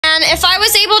man, if I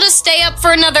was able to stay up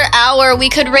for another hour, we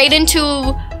could raid into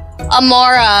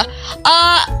Amara.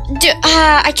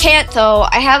 I can't though.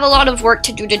 I have a lot of work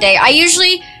to do today.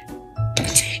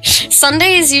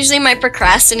 Sunday is usually my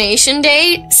procrastination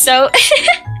day, so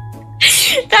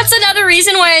that's another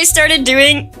reason why I started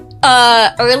doing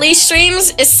early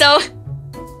streams, is so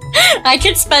I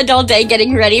could spend all day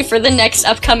getting ready for the next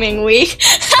upcoming week.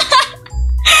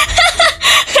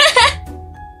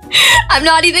 I'm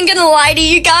not even gonna lie to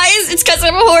you guys, it's because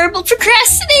I'm a horrible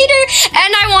procrastinator,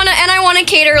 and I wanna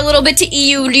cater a little bit to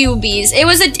EU newbies. It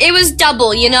was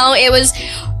double, you know? It was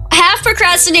half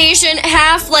procrastination,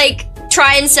 half like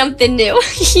trying something new.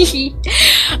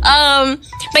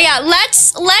 But yeah,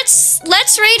 let's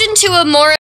raid into a more